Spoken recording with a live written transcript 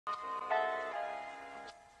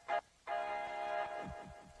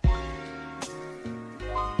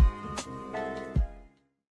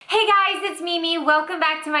it's Mimi. Welcome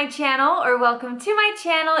back to my channel, or welcome to my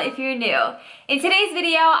channel if you're new. In today's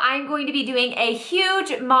video, I'm going to be doing a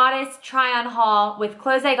huge modest try-on haul with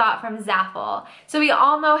clothes I got from Zaful. So we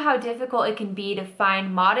all know how difficult it can be to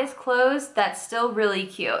find modest clothes that's still really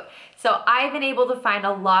cute. So I've been able to find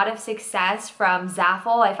a lot of success from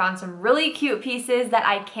Zaful. I found some really cute pieces that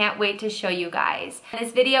I can't wait to show you guys. And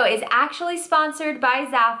this video is actually sponsored by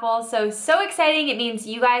Zaful, so exciting. It means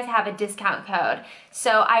you guys have a discount code.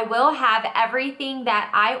 So I will have everything that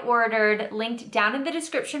I ordered linked down in the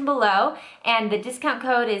description below, and the discount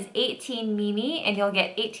code is 18MIMI, and you'll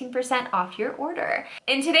get 18% off your order.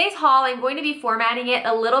 In today's haul, I'm going to be formatting it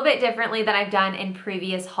a little bit differently than I've done in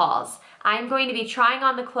previous hauls. I'm going to be trying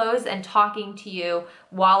on the clothes and talking to you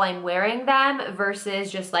while I'm wearing them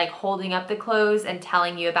versus just like holding up the clothes and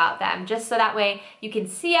telling you about them, just so that way you can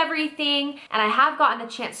see everything. And I have gotten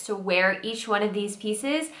the chance to wear each one of these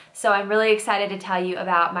pieces, so I'm really excited to tell you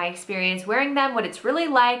about my experience wearing them, what it's really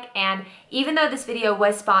like, and even though this video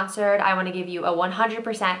was sponsored, I want to give you a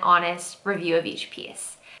 100% honest review of each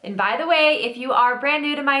piece. And by the way, if you are brand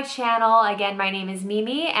new to my channel, again, my name is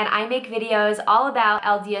Mimi, and I make videos all about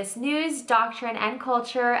LDS news, doctrine, and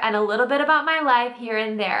culture, and a little bit about my life here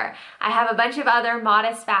and there. I have a bunch of other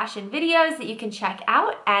modest fashion videos that you can check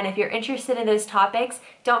out, and if you're interested in those topics,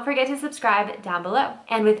 don't forget to subscribe down below.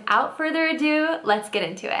 And without further ado, let's get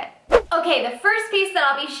into it. Okay, the first piece that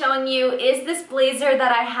I'll be showing you is this blazer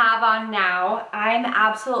that I have on now. I'm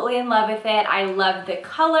absolutely in love with it. I love the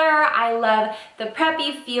color. I love the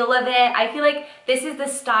preppy feel of it. I feel like this is the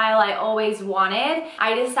style I always wanted.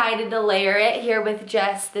 I decided to layer it here with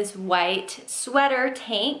just this white sweater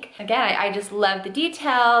tank. Again, I just love the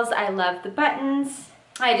details. I love the buttons.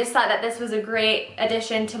 I just thought that this was a great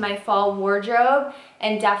addition to my fall wardrobe,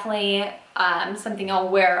 and definitely something I'll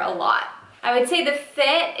wear a lot. I would say the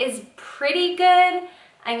fit is pretty good.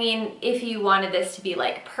 I mean, if you wanted this to be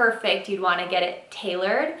like perfect, you'd want to get it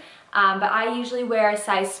tailored. But I usually wear a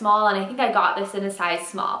size small, and I think I got this in a size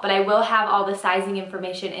small. But I will have all the sizing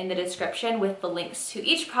information in the description with the links to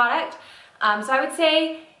each product. So I would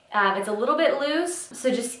say it's a little bit loose,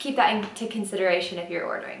 so just keep that into consideration if you're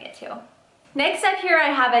ordering it too. Next up here I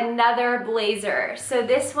have another blazer. So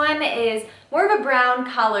this one is more of a brown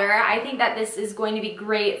color. I think that this is going to be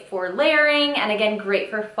great for layering, and again, great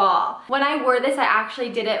for fall. When I wore this, I actually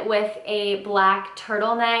did it with a black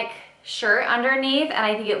turtleneck shirt underneath, and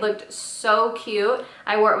I think it looked so cute.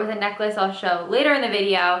 I wore it with a necklace I'll show later in the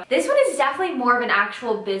video. This one is definitely more of an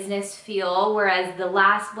actual business feel, whereas the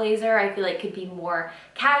last blazer I feel like could be more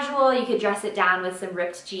casual. You could dress it down with some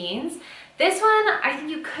ripped jeans. This one, I think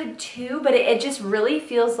you could too, but it just really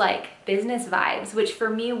feels like business vibes, which for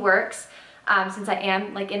me works since I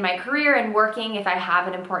am like in my career and working. If I have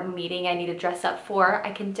an important meeting I need to dress up for,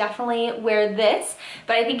 I can definitely wear this.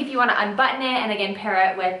 But I think if you want to unbutton it and again pair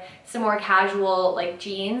it with some more casual like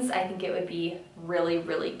jeans, I think it would be really,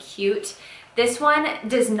 really cute. This one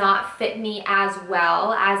does not fit me as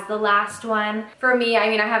well as the last one. For me, I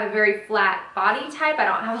mean, I have a very flat body type. I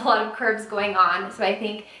don't have a lot of curves going on, so I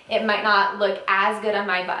think it might not look as good on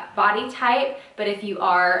my body type, but if you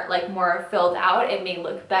are like more filled out, it may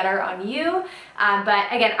look better on you. But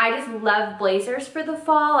again, I just love blazers for the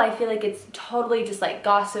fall. I feel like it's totally just like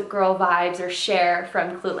Gossip Girl vibes or Cher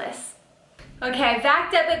from Clueless. Okay, I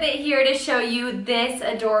backed up a bit here to show you this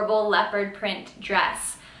adorable leopard print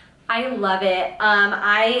dress. I love it.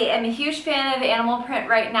 I am a huge fan of animal print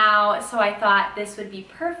right now, so I thought this would be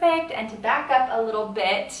perfect. And to back up a little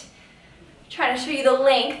bit, try to show you the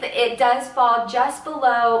length, it does fall just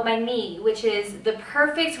below my knee, which is the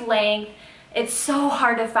perfect length. It's so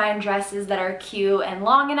hard to find dresses that are cute and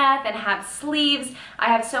long enough and have sleeves. I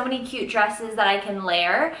have so many cute dresses that I can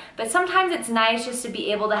layer, but sometimes it's nice just to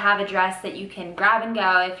be able to have a dress that you can grab and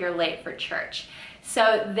go if you're late for church.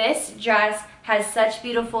 So this dress has such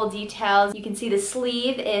beautiful details. You can see the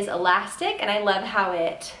sleeve is elastic, and I love how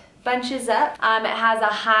it bunches up. It has a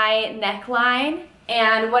high neckline,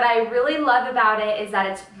 and what I really love about it is that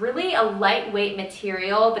it's really a lightweight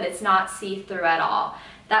material, but it's not see-through at all.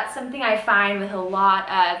 That's something I find with a lot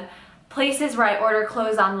of places where I order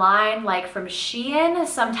clothes online, like from Shein.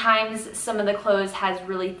 Sometimes some of the clothes has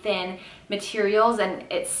really thin materials and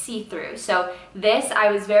it's see-through. So this,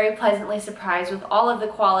 I was very pleasantly surprised with all of the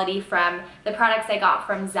quality from the products I got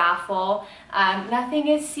from Zaful. Nothing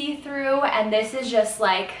is see-through, and this is just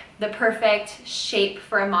like the perfect shape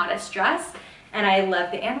for a modest dress, and I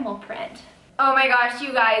love the animal print. Oh my gosh,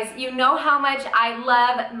 you guys, you know how much I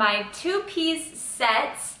love my two-piece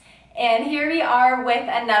sets. And here we are with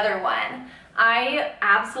another one. I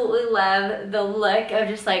absolutely love the look of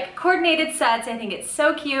just like coordinated sets. I think it's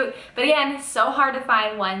so cute, but again, so hard to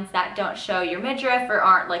find ones that don't show your midriff or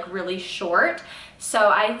aren't like really short. So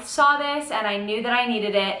I saw this and I knew that I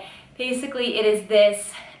needed it. Basically, it is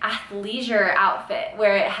this athleisure outfit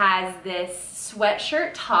where it has this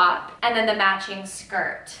sweatshirt top and then the matching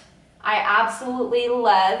skirt. I absolutely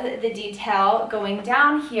love the detail going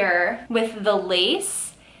down here with the lace.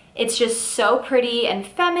 It's just so pretty and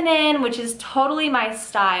feminine, which is totally my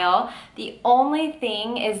style. The only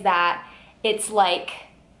thing is that it was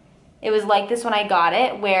like this when I got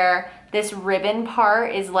it, where this ribbon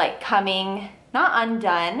part is like coming, not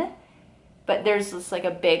undone, but there's just like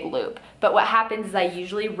a big loop. But what happens is I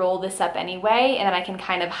usually roll this up anyway, and then I can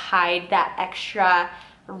kind of hide that extra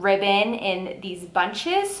ribbon in these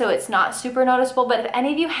bunches so it's not super noticeable. But if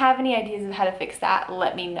any of you have any ideas of how to fix that,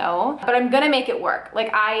 let me know. But I'm gonna make it work.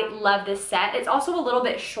 Like, I love this set. It's also a little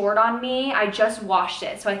bit short on me. I just washed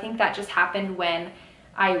it, so I think that just happened when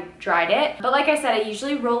I dried it. But like I said, I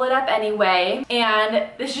usually roll it up anyway, and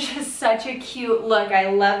this is just such a cute look.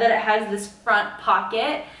 I love that it has this front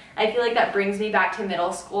pocket. I feel like that brings me back to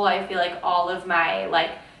middle school. I feel like all of my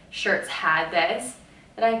like shirts had this,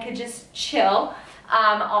 that I could just chill.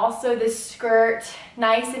 Also the skirt,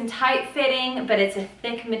 nice and tight fitting, but it's a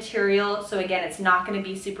thick material, so again, it's not gonna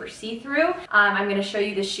be super see-through. I'm gonna show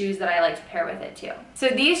you the shoes that I like to pair with it too. So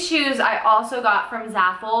these shoes I also got from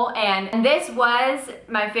Zaful, and this was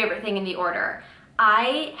my favorite thing in the order.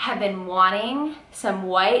 I have been wanting some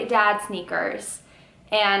white dad sneakers.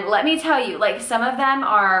 And let me tell you, like, some of them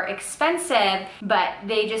are expensive, but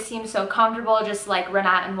they just seem so comfortable, just like run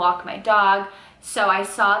out and walk my dog. So I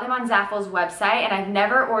saw them on Zaful's website, and I've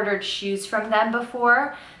never ordered shoes from them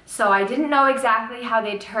before, so I didn't know exactly how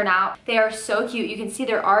they'd turn out. They are so cute. You can see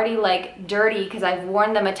they're already like dirty because I've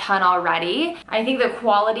worn them a ton already. I think the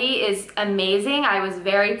quality is amazing. I was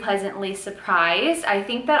very pleasantly surprised. I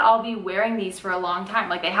think that I'll be wearing these for a long time.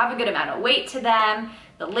 Like, they have a good amount of weight to them.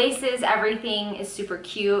 The laces, everything is super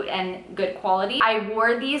cute and good quality. I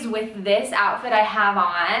wore these with this outfit I have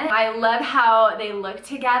on. I love how they look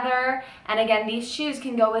together. And again, these shoes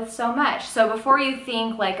can go with so much. So before you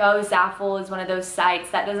think like, oh, Zaful is one of those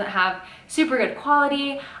sites that doesn't have super good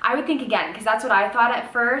quality, I would think again, because that's what I thought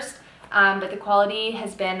at first. But the quality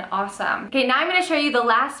has been awesome. Okay, now I'm gonna show you the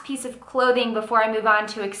last piece of clothing before I move on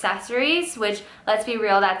to accessories, which, let's be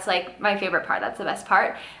real, that's like my favorite part. That's the best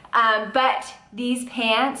part. But these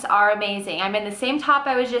pants are amazing. I'm in the same top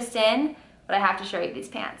I was just in, but I have to show you these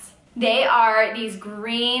pants. They are these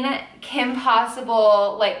green Kim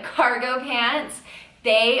Possible like cargo pants.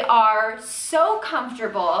 They are so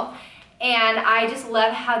comfortable, and I just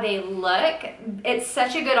love how they look. It's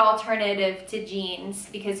such a good alternative to jeans,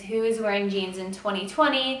 because who is wearing jeans in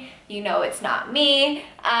 2020? You know it's not me.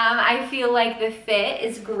 I feel like the fit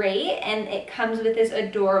is great, and it comes with this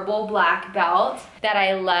adorable black belt that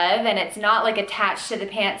I love, and it's not like attached to the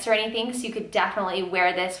pants or anything, so you could definitely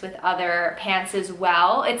wear this with other pants as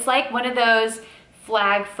well. It's like one of those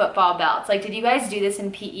flag football belts. Like, did you guys do this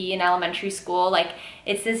in PE in elementary school? Like,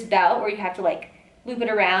 it's this belt where you have to like loop it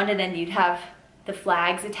around, and then you'd have the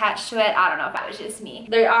flags attached to it. I don't know if that was just me.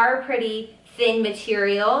 They are pretty thin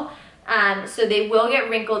material, so they will get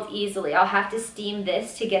wrinkled easily. I'll have to steam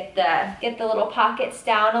this to get the little pockets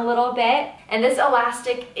down a little bit. And this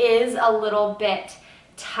elastic is a little bit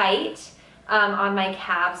tight on my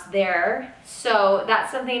calves there, so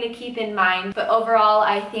that's something to keep in mind. But overall,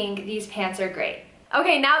 I think these pants are great.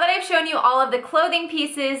 Okay, now that I've shown you all of the clothing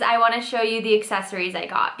pieces, I want to show you the accessories I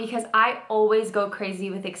got, because I always go crazy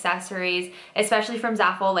with accessories, especially from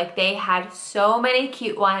Zaful. Like, they had so many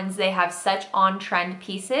cute ones. They have such on-trend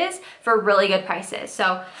pieces for really good prices.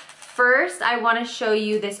 So first, I want to show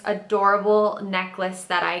you this adorable necklace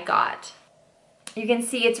that I got. You can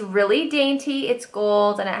see it's really dainty, it's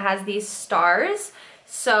gold, and it has these stars.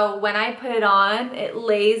 So when I put it on, it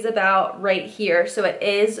lays about right here. So it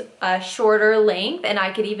is a shorter length, and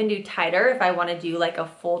I could even do tighter if I want to do like a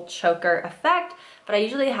full choker effect, but I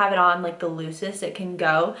usually have it on like the loosest it can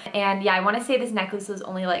go. And yeah, I want to say this necklace was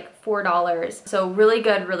only like $4. So really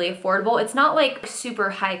good, really affordable. It's not like super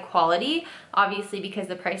high quality, obviously, because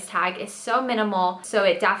the price tag is so minimal. So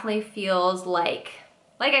it definitely feels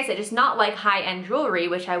like I said, just not like high-end jewelry,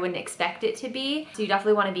 which I wouldn't expect it to be. So you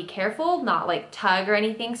definitely want to be careful, not like tug or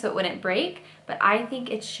anything so it wouldn't break. But I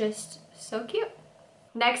think it's just so cute.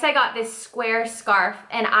 Next, I got this square scarf,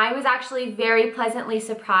 and I was actually very pleasantly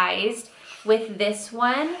surprised with this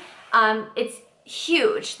one. It's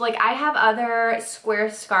huge. Like, I have other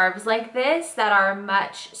square scarves like this that are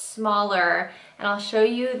much smaller, and I'll show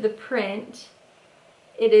you the print.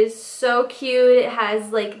 It is so cute. It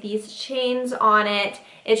has like these chains on it.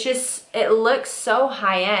 It looks so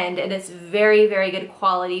high-end, and it's very, very good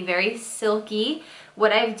quality, very silky.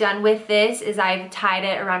 What I've done with this is I've tied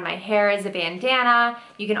it around my hair as a bandana.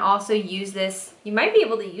 You can also use this, you might be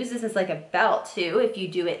able to use this as like a belt too if you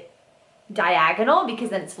do it diagonal,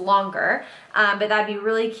 because then it's longer. But that'd be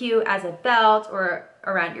really cute as a belt or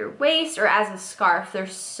around your waist or as a scarf.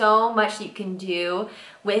 There's so much you can do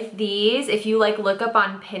with these. If you like look up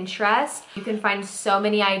on Pinterest, you can find so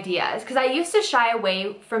many ideas. Because I used to shy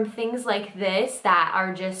away from things like this that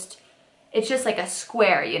are just, it's just like a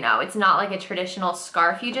square, you know, it's not like a traditional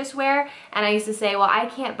scarf you just wear. And I used to say, well, I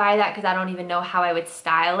can't buy that because I don't even know how I would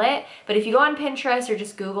style it. But if you go on Pinterest or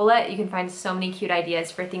just Google it, you can find so many cute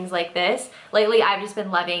ideas for things like this. Lately, I've just been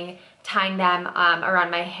loving tying them around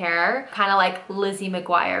my hair, kind of like Lizzie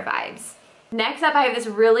McGuire vibes. Next up, I have this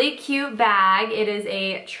really cute bag. It is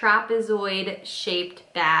a trapezoid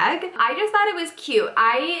shaped bag. I just thought it was cute.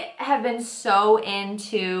 I have been so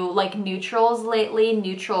into like neutrals lately,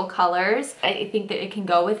 neutral colors. I think that it can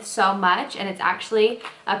go with so much, and it's actually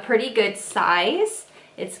a pretty good size.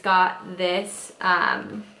 It's got this,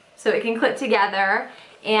 so it can clip together.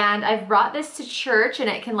 And I've brought this to church, and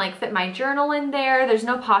it can like fit my journal in there. There's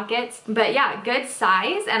no pockets, but yeah, good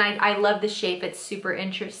size. And I love the shape. It's super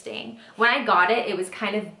interesting. When I got it, it was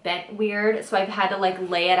kind of bent weird, so I've had to like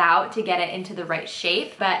lay it out to get it into the right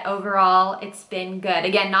shape. But overall, it's been good.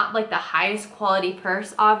 Again, not like the highest quality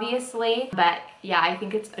purse, obviously, but yeah, I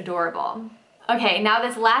think it's adorable. Okay, now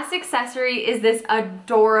this last accessory is this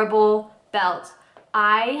adorable belt.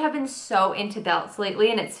 I have been so into belts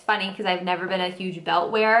lately, and it's funny because I've never been a huge belt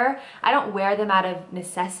wearer. I don't wear them out of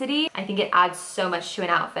necessity. I think it adds so much to an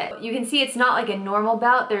outfit. You can see it's not like a normal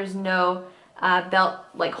belt. There's no belt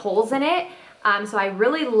like holes in it. So I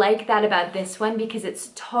really like that about this one because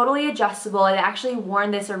it's totally adjustable. I've actually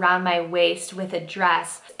worn this around my waist with a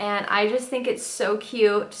dress, and I just think it's so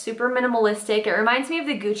cute, super minimalistic. It reminds me of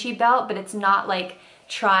the Gucci belt, but it's not like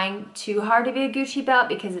trying too hard to be a Gucci belt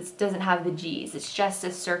because it doesn't have the G's. It's just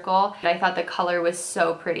a circle. I thought the color was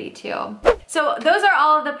so pretty too. So those are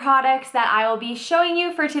all of the products that I will be showing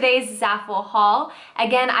you for today's Zaful haul.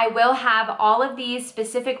 Again, I will have all of these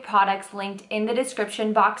specific products linked in the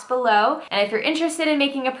description box below. And if you're interested in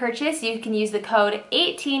making a purchase, you can use the code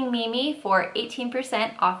 18Mimi for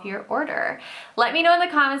 18% off your order. Let me know in the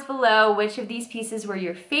comments below which of these pieces were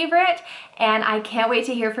your favorite, and I can't wait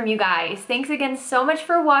to hear from you guys. Thanks again so much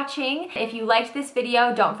for watching. If you liked this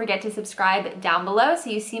video, don't forget to subscribe down below so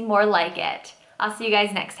you see more like it. I'll see you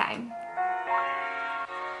guys next time.